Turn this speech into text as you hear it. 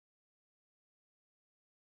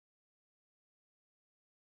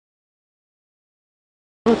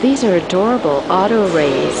Oh, these are adorable. Auto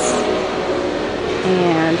race.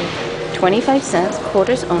 And 25 cents,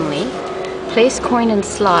 quarters only. Place coin and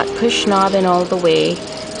slot, push knob in all the way.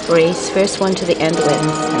 Race, first one to the end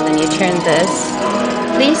wins. And then you turn this.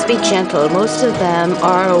 Please be gentle. Most of them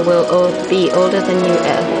are or will be older than you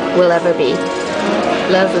will ever be.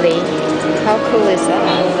 Lovely. How cool is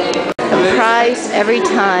that? A prize every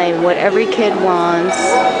time, what every kid wants.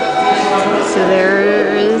 So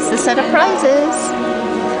there's a set of prizes.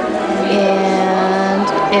 And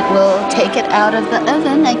it will take it out of the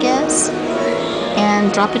oven, I guess,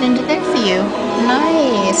 and drop it into there for you.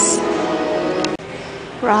 Nice.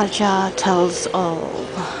 Raja tells all.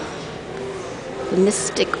 The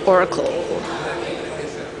Mystic Oracle.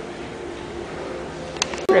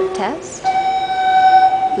 Rip test.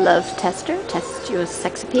 Love tester. Test your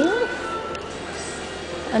sex appeal.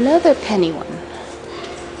 Another penny one.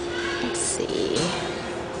 Let's see.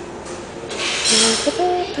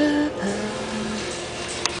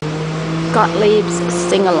 Gottlieb's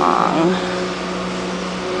Sing-Along.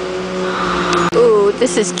 Ooh,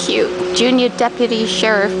 this is cute. Junior Deputy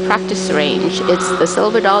Sheriff Practice Range. It's the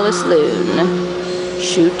Silver Dollar Saloon.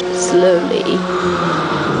 Shoot slowly.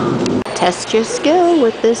 Test your skill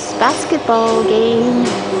with this basketball game.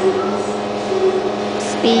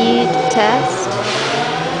 Speed test.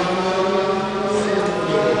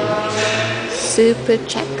 Super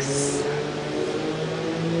checks.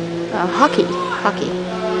 Hockey.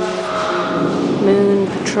 Moon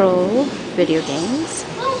Patrol. Video games.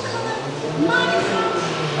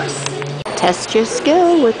 Test your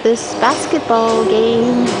skill with this basketball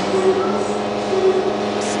game.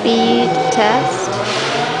 Speed test.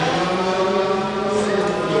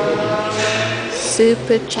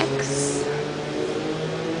 Super checks.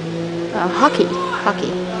 Hockey.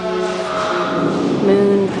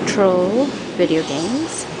 Moon Patrol. Video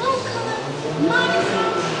games.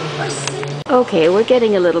 Okay, we're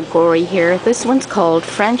getting a little gory here. This one's called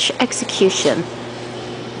French Execution.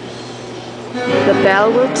 The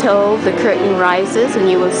bell will toll, the curtain rises, and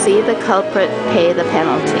you will see the culprit pay the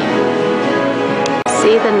penalty.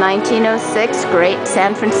 See the 1906 Great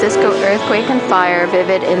San Francisco Earthquake and Fire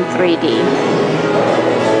vivid in 3D.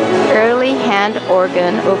 Early hand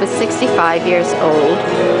organ, over 65 years old.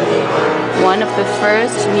 One of the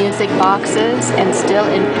first music boxes and still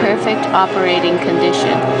in perfect operating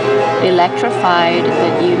condition. Electrified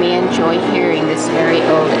that you may enjoy hearing this very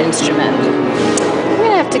old instrument. I'm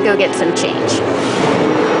gonna have to go get some change.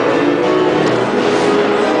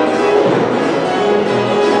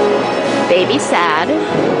 Baby sad.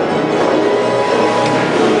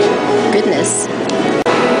 Goodness.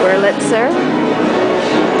 Wurlitzer.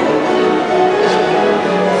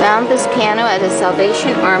 Found this piano at a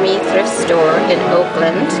Salvation Army thrift store in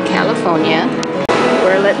Oakland, California.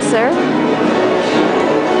 Wurlitzer.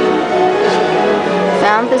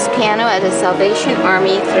 Found this piano at a Salvation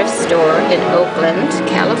Army thrift store in Oakland,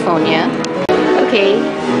 California. Okay,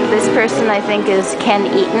 this person I think is Ken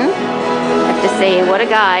Eaton. I have to say, what a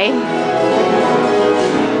guy.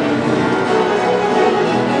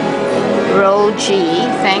 Roll G,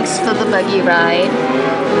 thanks for the buggy ride.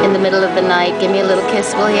 In the middle of the night, give me a little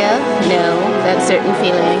kiss, will ya? No, that certain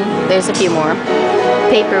feeling. There's a few more.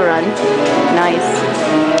 Paper run, nice.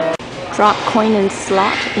 Drop coin and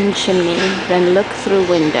slot in chimney, then look through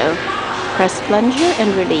window. Press plunger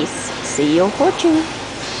and release. See your fortune.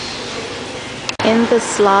 In the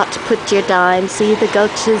slot, put your dime. See the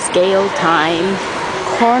Gulch's gay old time.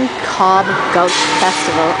 Corn Cob Gulch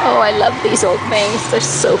Festival. Oh, I love these old things. They're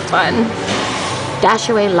so fun.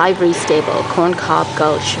 Dashaway Livery Stable, Corn Cob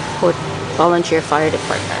Gulch, Fort Volunteer Fire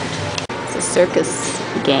Department. It's a circus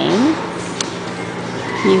game.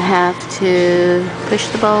 You have to push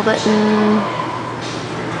the ball button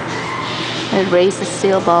and raise the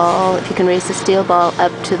steel ball. If you can raise the steel ball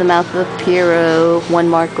up to the mouth of the Pier, 1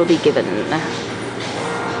 mark will be given.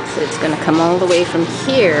 So it's going to come all the way from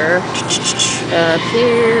here, up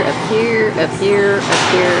here, up here, up here,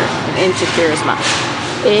 up here, and into Pier's mouth.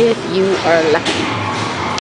 If you are lucky.